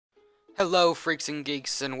Hello, freaks and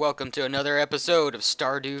geeks, and welcome to another episode of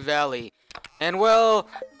Stardew Valley. And well,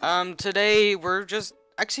 today we're just...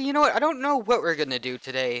 Actually, you know what? I don't know what we're gonna do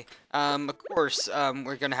today. Of course,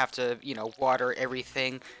 we're gonna have to, water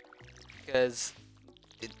everything. Because,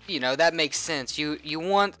 that makes sense. You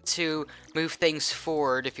want to move things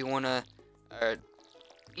forward if you wanna...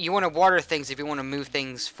 you wanna water things if you wanna move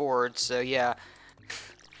things forward, so yeah.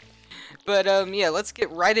 But, yeah, let's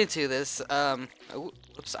get right into this.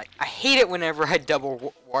 Oops, I hate it whenever I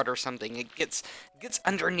double water something. It gets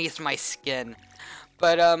underneath my skin.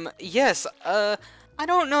 But, yes, I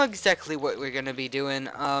don't know exactly what we're gonna be doing,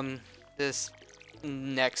 this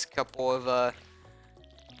next couple of,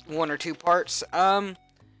 one or two parts.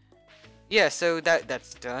 Yeah, so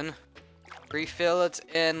that's done. Refill it,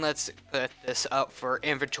 and let's put this up for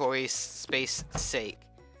inventory space sake.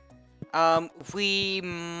 We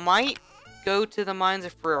might go to the mines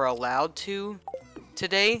if we're allowed to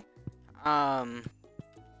today.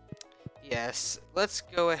 Yes, let's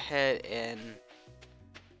go ahead and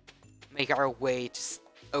make our way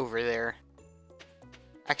over there.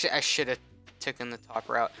 Actually, I should have taken the top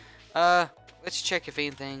route. Let's check if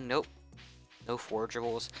anything. Nope. No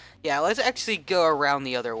forageables. Yeah, let's actually go around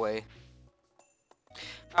the other way.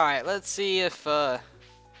 Alright, let's see if the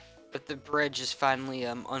bridge is finally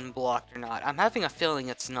unblocked or not. I'm having a feeling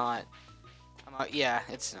it's not. Yeah,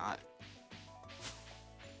 it's not.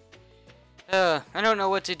 I don't know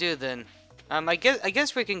what to do then. I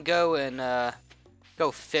guess we can go and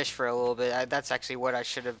go fish for a little bit. That's actually what I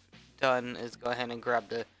should have done, is go ahead and grab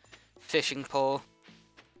the fishing pole.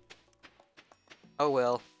 Oh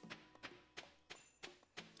well.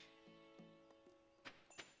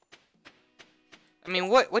 I mean,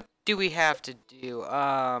 what do we have to do?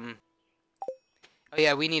 Oh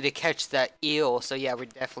yeah, we need to catch that eel, so yeah, we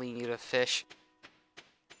definitely need a fish.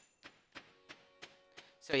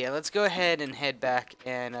 So yeah, let's go ahead and head back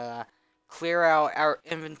and clear out our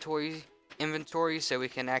inventory so we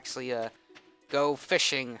can actually go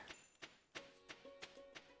fishing.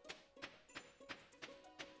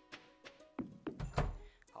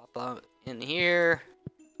 Hop up in here.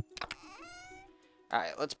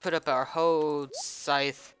 Alright, let's put up our hoe,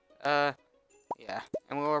 scythe, yeah,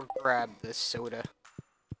 and we'll grab this soda.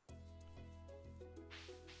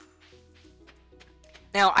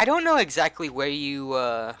 Now, I don't know exactly where you,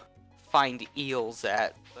 find eels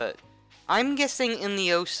at, but I'm guessing in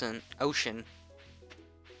the ocean.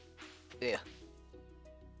 Yeah.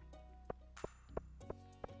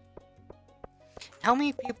 How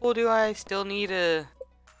many people do I still need to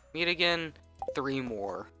meet again? 3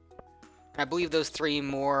 more. I believe those 3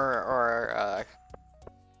 more are,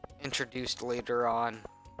 introduced later on,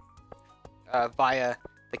 via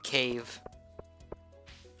the cave.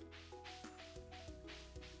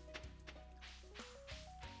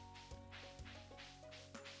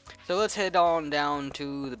 So let's head on down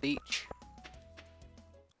to the beach.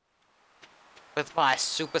 With my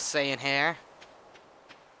Super Saiyan hair.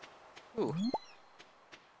 Ooh.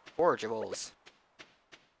 Forageables.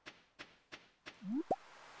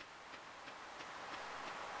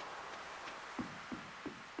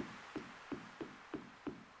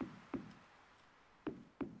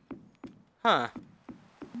 Huh.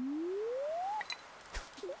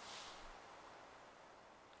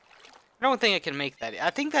 I don't think I can make that.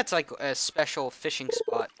 I think that's like a special fishing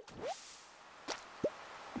spot.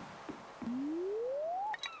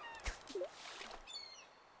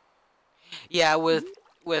 Yeah, with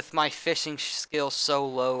my fishing skill so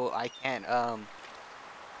low, I can't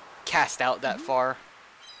cast out that far.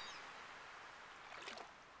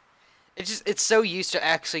 It's so used to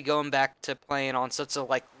actually going back to playing on such a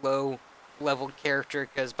like low level character,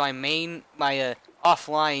 because my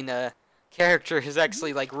offline character is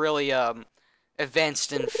actually like really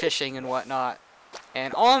advanced in fishing and whatnot,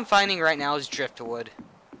 and all I'm finding right now is driftwood.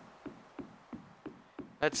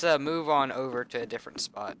 Let's move on over to a different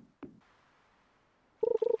spot.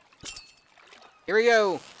 Here we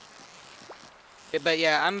go. But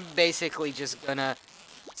yeah, I'm basically just gonna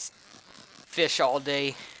fish all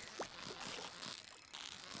day.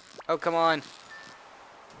 Oh, come on.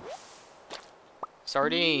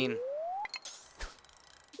 Sardine.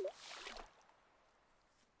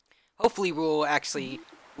 Hopefully we'll actually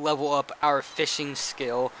level up our fishing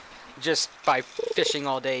skill just by fishing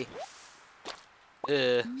all day.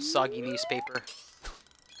 Soggy newspaper.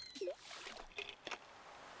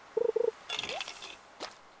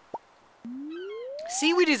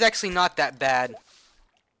 Seaweed is actually not that bad.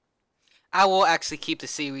 I will actually keep the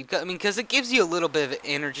seaweed. I mean, because it gives you a little bit of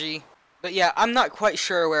energy. But yeah, I'm not quite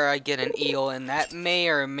sure where I get an eel, and that may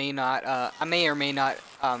or may not, I may or may not,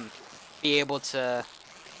 be able to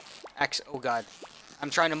Oh god. I'm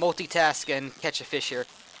trying to multitask and catch a fish here.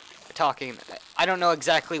 Talking. I don't know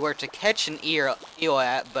exactly where to catch an eel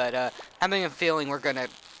at, but having a feeling we're gonna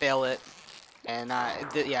fail it. And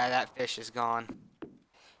yeah, that fish is gone. You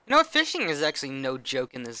know what? Fishing is actually no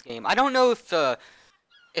joke in this game. I don't know if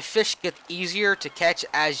fish get easier to catch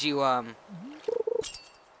as you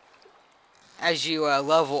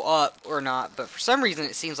level up or not, but for some reason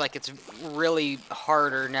it seems like it's really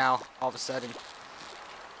harder now all of a sudden.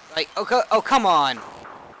 Like, oh come on.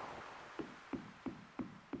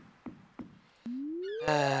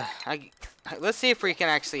 Let's see if we can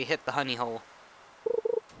actually hit the honey hole.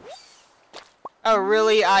 Oh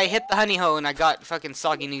really? I hit the honey hole and I got fucking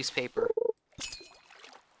soggy newspaper.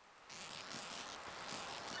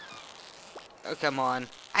 Oh come on.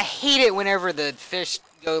 I hate it whenever the fish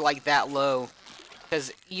go like that low,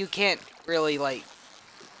 because you can't really like,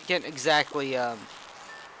 you can't exactly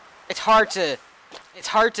it's hard to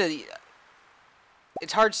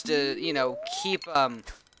you know, keep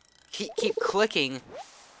clicking,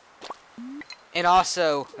 and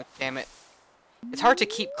also, oh, damn it, it's hard to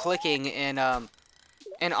keep clicking and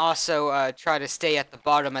also try to stay at the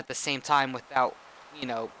bottom at the same time without, you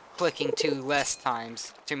know, clicking too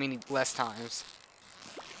many less times.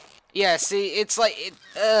 Yeah, see, it's like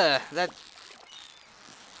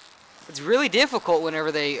it's really difficult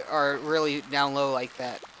whenever they are really down low like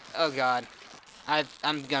that. Oh god,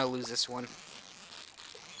 I'm gonna lose this one.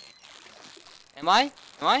 Am I?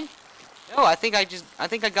 No, I think I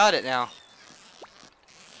got it now.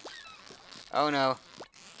 Oh no.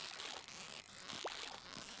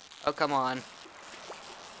 Oh come on.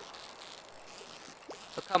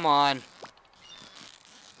 Oh come on.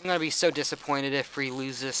 I'm gonna be so disappointed if we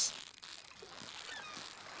lose this.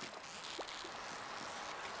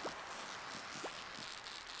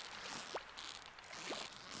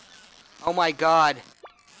 Oh my god.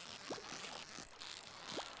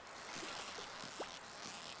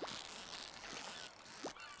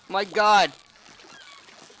 My god.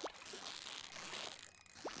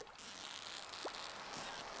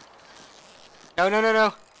 No. No. No.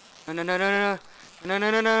 No. No. No. No. No. No. No. No.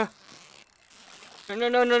 No. No. No, no,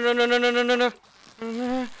 no, no, no, no, no, no, no, no, no.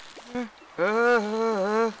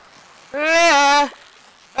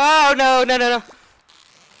 Oh, no, no, no, no.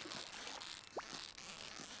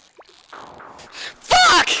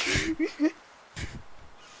 Fuck!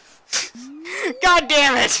 God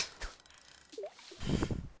damn it!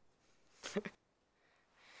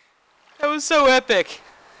 That was so epic.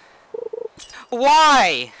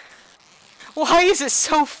 Why? Why is it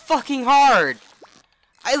so fucking hard?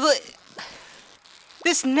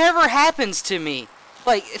 This never happens to me.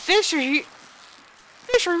 Like, fish are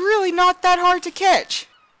really not that hard to catch.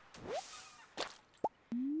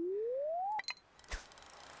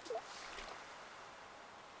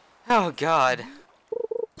 Oh god.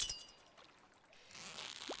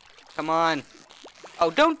 Come on. Oh,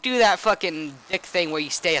 don't do that fucking dick thing where you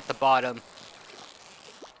stay at the bottom.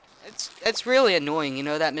 It's really annoying, you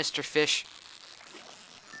know that, Mr. Fish?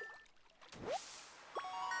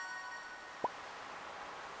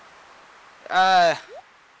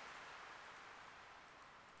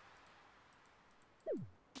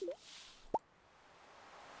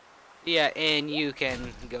 Yeah, and you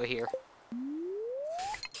can go here.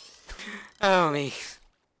 Oh me.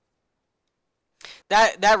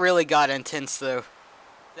 That really got intense though.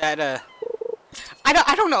 That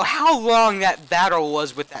I don't know how long that battle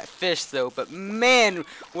was with that fish though, but man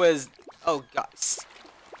was, oh god. So,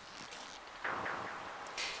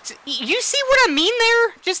 you see what I mean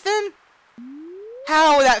there just then?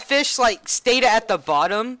 How that fish like stayed at the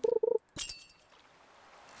bottom,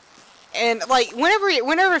 and like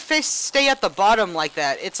whenever fish stay at the bottom like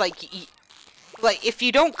that, it's like if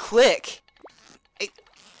you don't click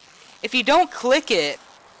it,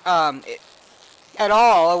 at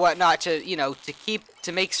all or whatnot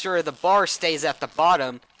to make sure the bar stays at the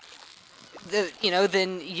bottom,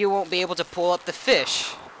 then you won't be able to pull up the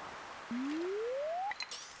fish.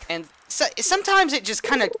 And so, sometimes it just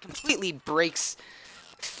kind of completely breaks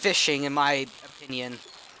fishing, in my opinion.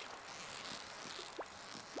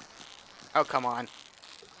 Oh, come on.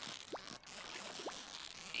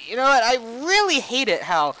 You know what? I really hate it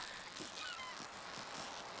how...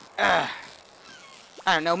 I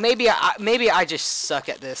don't know. Maybe I just suck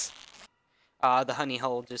at this. The honey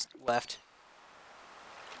hole just left.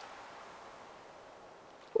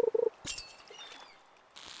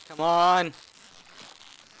 Come on.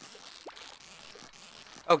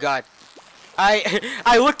 Oh god.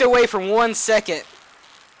 I looked away for 1 second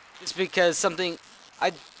just because something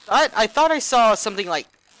I thought I saw something like,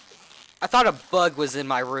 I thought a bug was in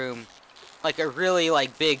my room, like a really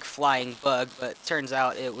like big flying bug, but turns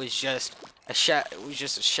out it was just a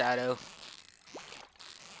shadow.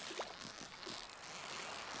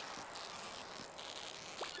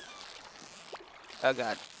 Oh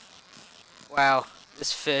god. Wow,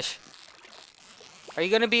 this fish. Are you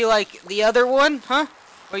gonna be like the other one, huh?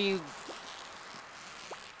 Or you...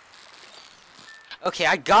 Okay,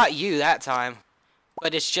 I got you that time.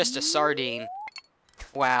 But it's just a sardine.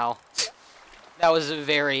 Wow. That was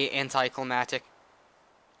very anticlimactic.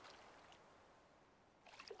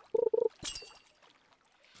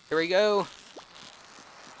 Here we go.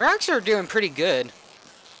 We're actually doing pretty good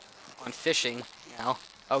on fishing now.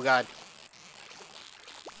 Oh god.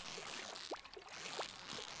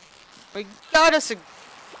 We got us a...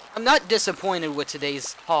 I'm not disappointed with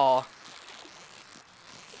today's haul.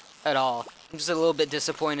 At all. I'm just a little bit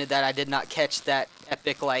disappointed that I did not catch that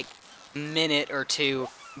epic, like, minute or two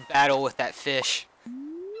battle with that fish.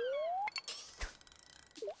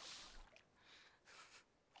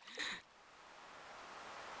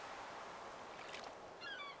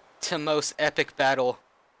 The most epic battle.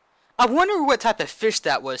 I wonder what type of fish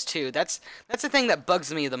that was, too. That's the thing that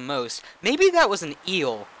bugs me the most. Maybe that was an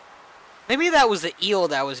eel. Maybe that was the eel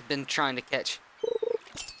that I was been trying to catch.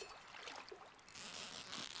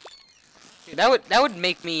 Dude, that would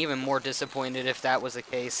make me even more disappointed if that was the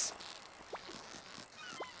case.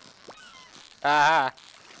 Ah.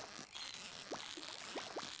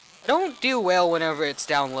 I don't do well whenever it's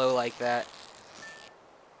down low like that.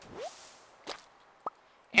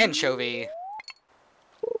 Anchovy.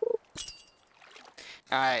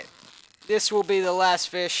 Alright. This will be the last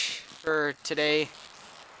fish for today.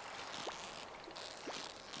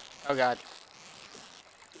 Oh god.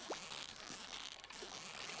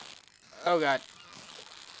 Oh god.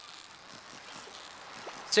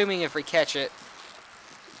 Assuming if we catch it.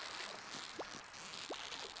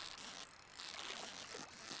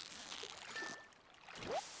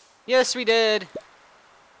 Yes, we did.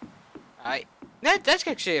 Alright. That's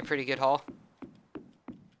actually a pretty good haul.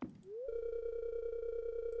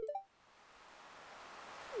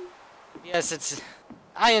 Yes, it's...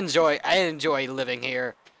 I enjoy living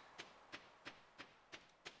here.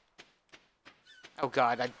 Oh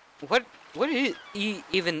god, what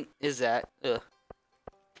even is that? Ugh.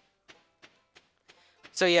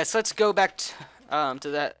 So yes, let's go back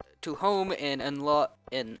to home and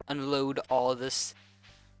unload all of this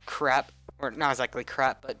crap, or not exactly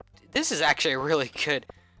crap, but this is actually a really good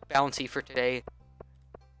bounty for today.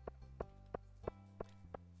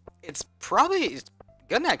 It's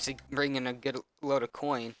gonna actually bring in a good load of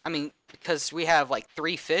coin. I mean, because we have like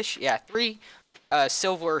 3 fish, yeah, 3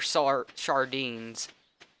 silver sardines.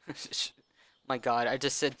 My god, I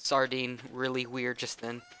just said sardine really weird just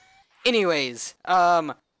then. Anyways,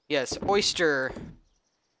 yes, oyster.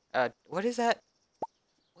 What is that?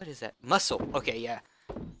 What is that? Mussel. Okay, yeah.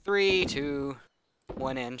 3, 2,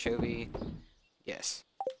 1 anchovy. Yes.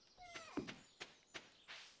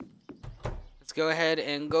 Let's go ahead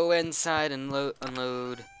and go inside and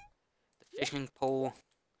unload the fishing pole.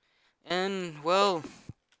 And, well,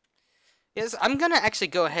 yes, I'm gonna actually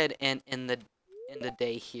go ahead and end the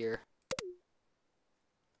day here.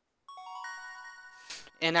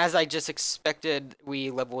 And as I just expected, we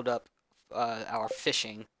leveled up our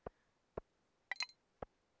fishing.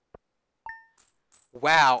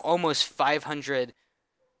 Wow, almost 500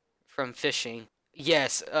 from fishing.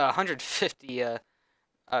 Yes, 150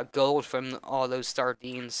 gold from all those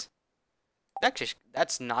sardines. Actually,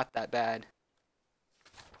 that's not that bad.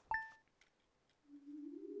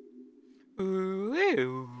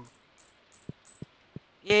 Ooh.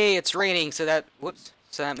 Yay, it's raining, so that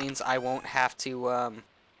means I won't have to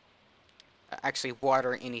actually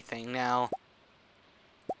water anything now.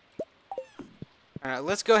 Alright,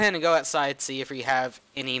 let's go ahead and go outside, see if we have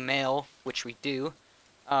any mail, which we do.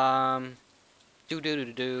 Yeah,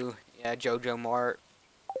 Jojo Mart.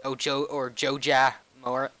 Oh, Joja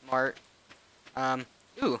Mart.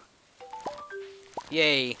 Ooh.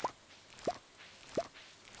 Yay.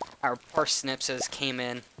 Our parsnips has came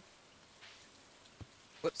in.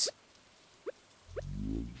 Whoops.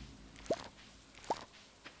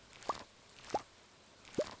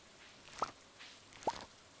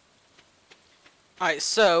 Alright,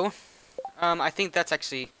 so, I think that's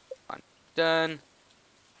actually done.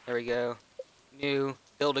 There we go. New,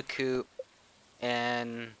 build a coop,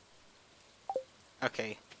 and,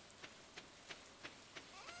 okay.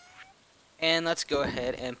 And let's go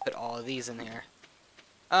ahead and put all of these in there.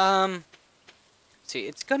 See,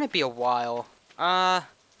 it's gonna be a while.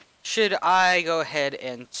 Should I go ahead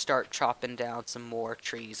and start chopping down some more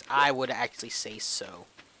trees? I would actually say so.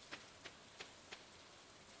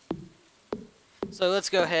 So let's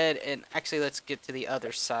go ahead and actually let's get to the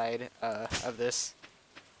other side of this.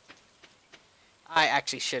 I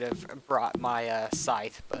actually should have brought my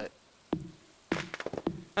scythe, but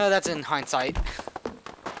that's in hindsight.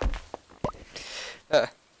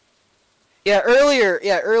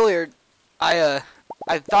 Earlier, I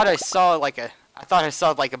thought I saw like a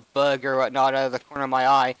bug or whatnot out of the corner of my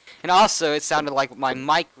eye, and also it sounded like my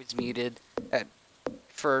mic was muted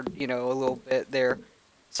for a little bit there.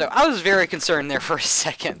 So I was very concerned there for a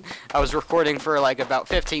second. I was recording for like about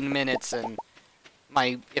 15 minutes, and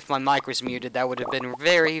if my mic was muted, that would have been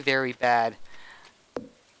very, very bad.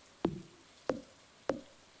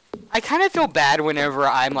 I kind of feel bad whenever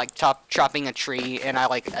I'm like chopping a tree and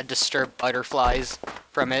I disturb butterflies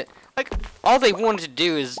from it. Like, all they wanted to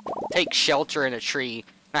do is take shelter in a tree,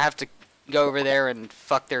 and I have to go over there and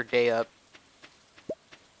fuck their day up.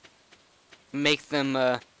 Make them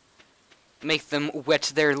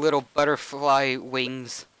wet their little butterfly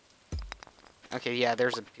wings. Okay, yeah,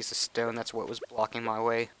 there's a piece of stone. That's what was blocking my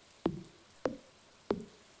way.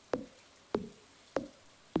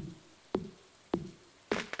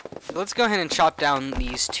 So let's go ahead and chop down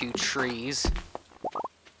these 2 trees.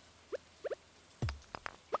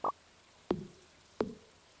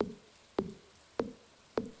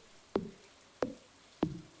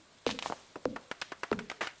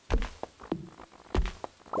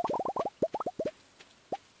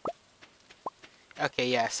 Okay,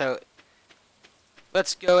 yeah, so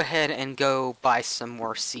let's go ahead and go buy some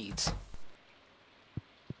more seeds.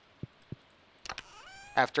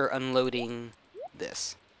 After unloading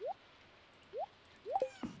this.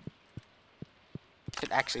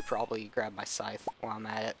 Should actually probably grab my scythe while I'm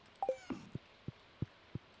at it.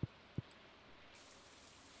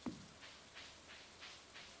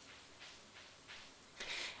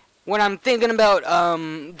 What I'm thinking about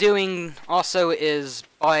doing also is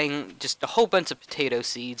buying just a whole bunch of potato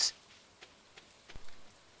seeds.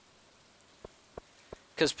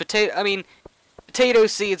 Because potato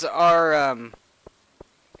seeds are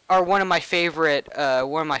one of my favorite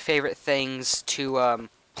things to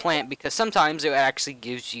plant, because sometimes it actually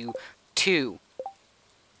gives you 2.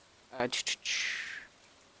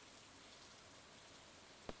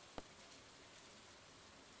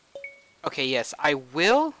 Okay, yes, I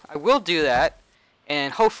will do that,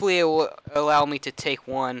 and hopefully it will allow me to take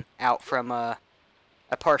one out from a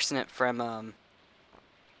parsnip from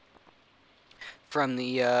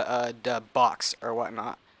the box or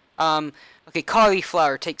whatnot. Okay,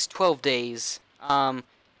 cauliflower takes 12 days.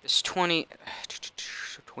 There's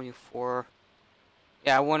 24.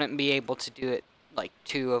 Yeah, I wouldn't be able to do it, like,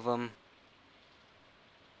 2 of them.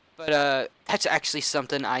 But, that's actually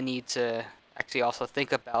something I need to actually also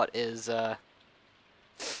think about is the,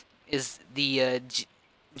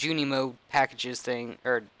 Junimo packages thing,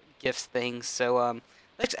 or gifts thing. So,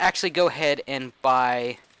 let's actually go ahead and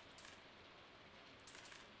buy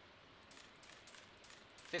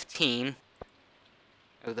 15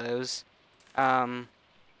 of those.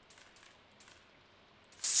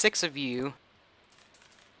 6 of you.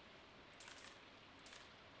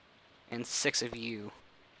 And 6 of you.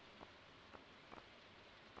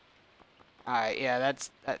 Alright, yeah, that's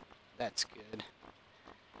good.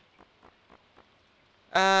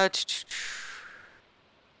 I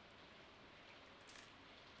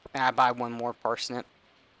buy 1 more parsnip.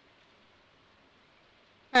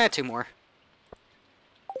 2 more.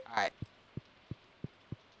 Alright.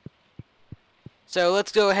 So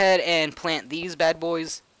let's go ahead and plant these bad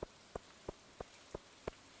boys.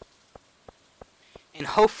 And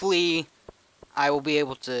hopefully I will be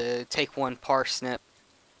able to take 1 parsnip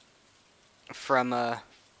from the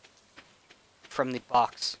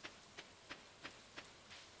box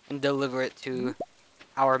and deliver it to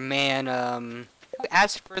our man who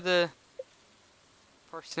asked for the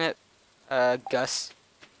parsnip, Gus.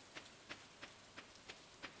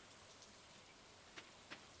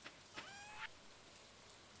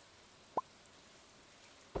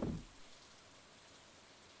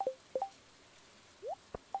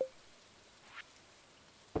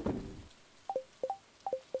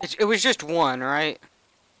 It was just 1, right?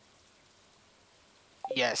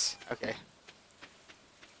 Yes, okay.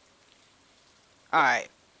 Alright.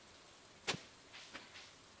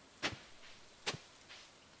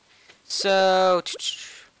 So,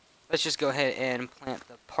 let's just go ahead and plant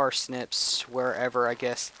the parsnips wherever, I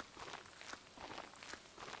guess.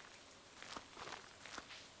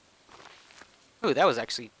 Ooh, that was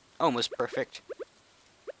actually almost perfect.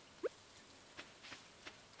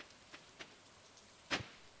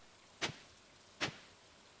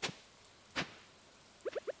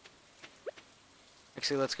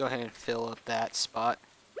 Actually, let's go ahead and fill up that spot.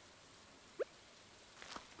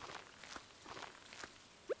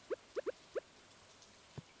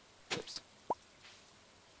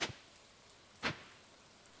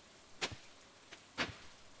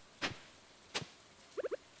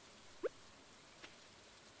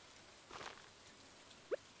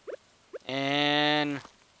 And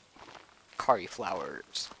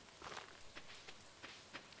cauliflowers.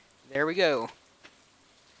 There we go.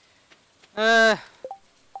 Yeah,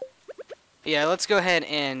 let's go ahead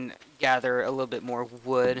and gather a little bit more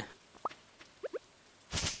wood.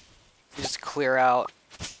 Just clear out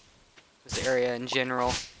this area in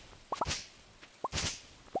general.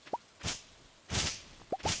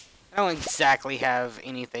 I don't exactly have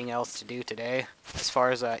anything else to do today as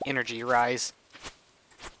far as energy rise.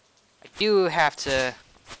 I do have to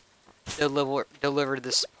deliver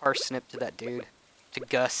this parsnip to that dude, to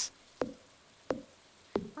Gus.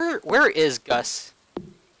 Where is Gus,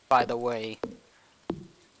 by the way?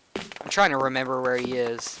 I'm trying to remember where he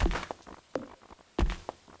is.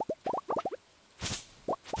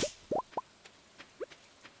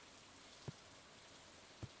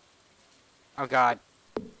 Oh god.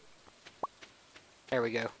 There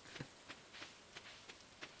we go.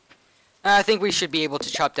 I think we should be able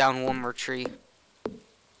to chop down one more tree.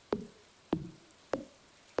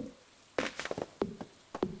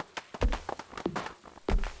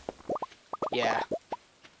 Yeah.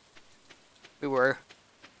 We were.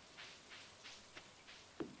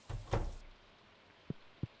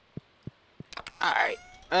 Alright.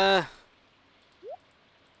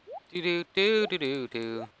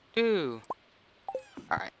 Do.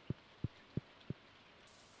 Alright.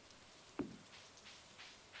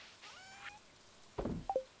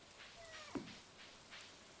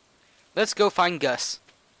 Let's go find Gus.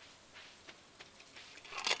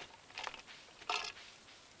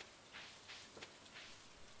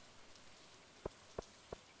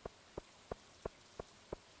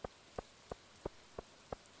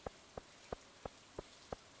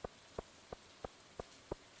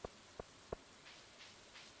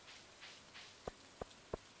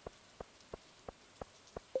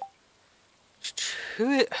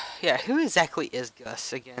 Who exactly is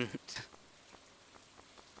Gus again?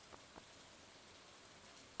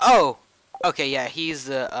 Oh, okay, yeah, he's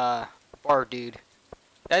the bar dude.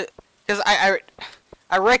 Because I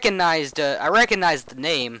recognized the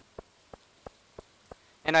name,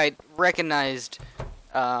 and I recognized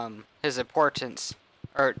his importance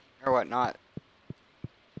or whatnot.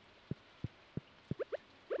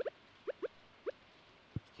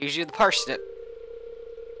 Here's you the parsnip.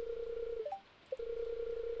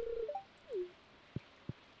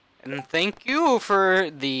 And thank you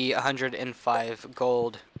for the 105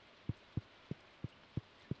 gold.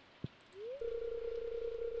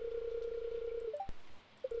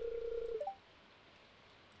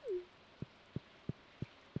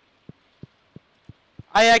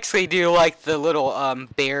 I actually do like the little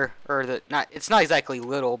bear, or it's not exactly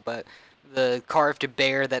little, but the carved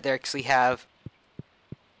bear that they actually have.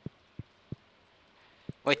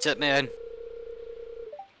 What's up, man?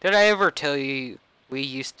 Did I ever tell you we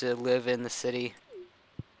used to live in the city?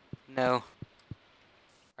 No.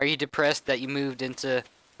 Are you depressed that you moved into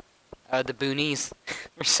the boonies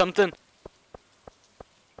or something?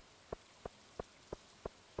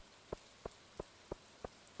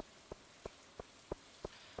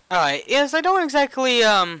 Alright, yes, I don't exactly,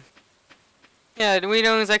 yeah, we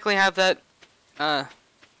don't exactly have that,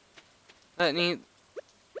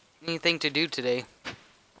 anything to do today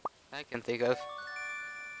I can think of.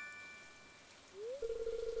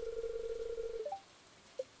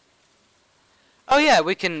 Oh yeah,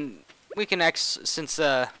 we can since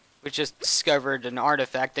we just discovered an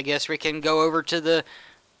artifact, I guess we can go over to the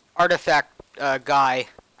artifact guy.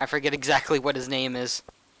 I forget exactly what his name is.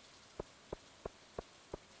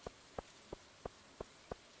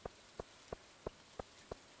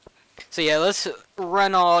 So yeah, let's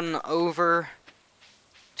run on over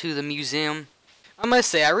to the museum. I must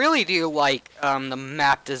say, I really do like the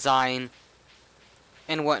map design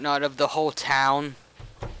and whatnot of the whole town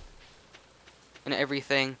and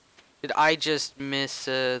everything. Did I just miss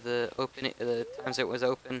the times it was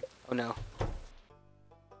open? Oh no.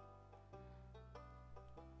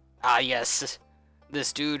 Ah yes,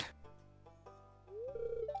 this dude.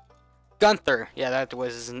 Gunther. Yeah, that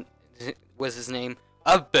was his name.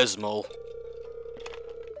 Abysmal.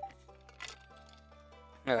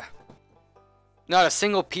 Not a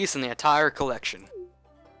single piece in the entire collection.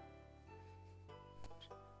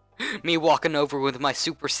 Me walking over with my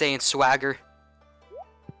Super Saiyan swagger.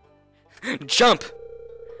 Jump!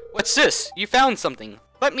 What's this? You found something.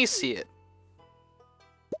 Let me see it.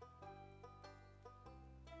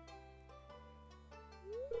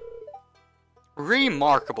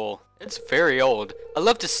 Remarkable. It's very old. I'd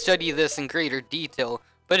love to study this in greater detail,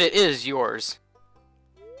 but it is yours.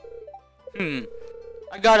 I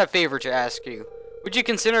got a favor to ask you. Would you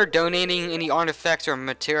consider donating any artifacts or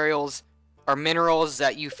materials or minerals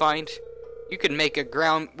that you find? we could make a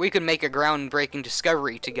groundbreaking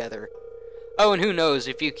discovery together. Oh, and who knows,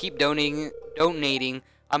 if you keep donating,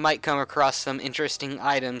 I might come across some interesting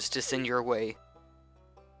items to send your way.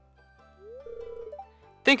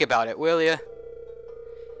 Think about it, will ya?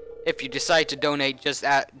 If you decide to donate, just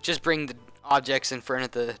bring the objects in front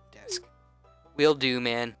of the desk. Will do,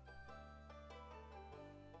 man.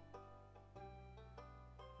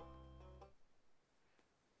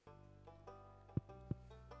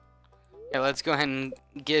 Yeah, let's go ahead and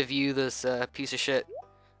give you this piece of shit.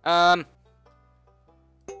 There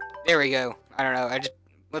we go. I don't know.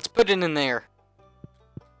 Let's put it in there.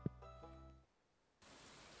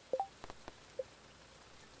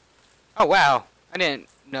 Oh wow! I didn't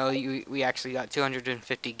know we actually got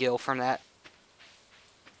 250 gil from that.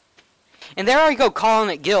 And there I go calling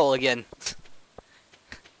it gil again.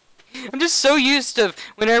 I'm just so used to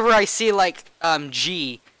whenever I see like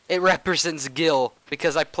G, it represents gil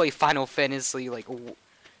because I play Final Fantasy like I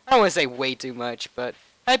don't want to say way too much, but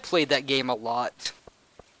I played that game a lot.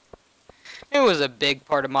 It was a big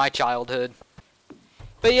part of my childhood.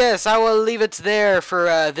 But yes, I will leave it there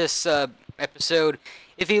for this episode.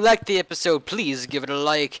 If you liked the episode, please give it a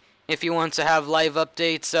like. If you want to have live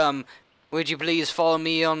updates, would you please follow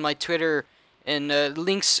me on my Twitter? And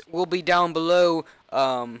links will be down below.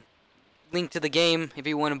 Link to the game if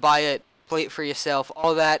you want to buy it, play it for yourself.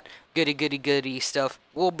 All that goody stuff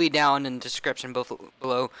will be down in the description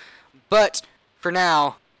below. But for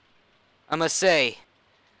now, I must say,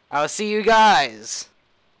 I'll see you guys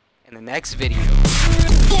in the next video.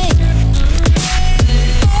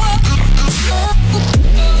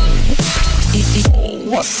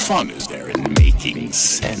 What fun is there in making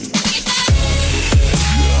sense?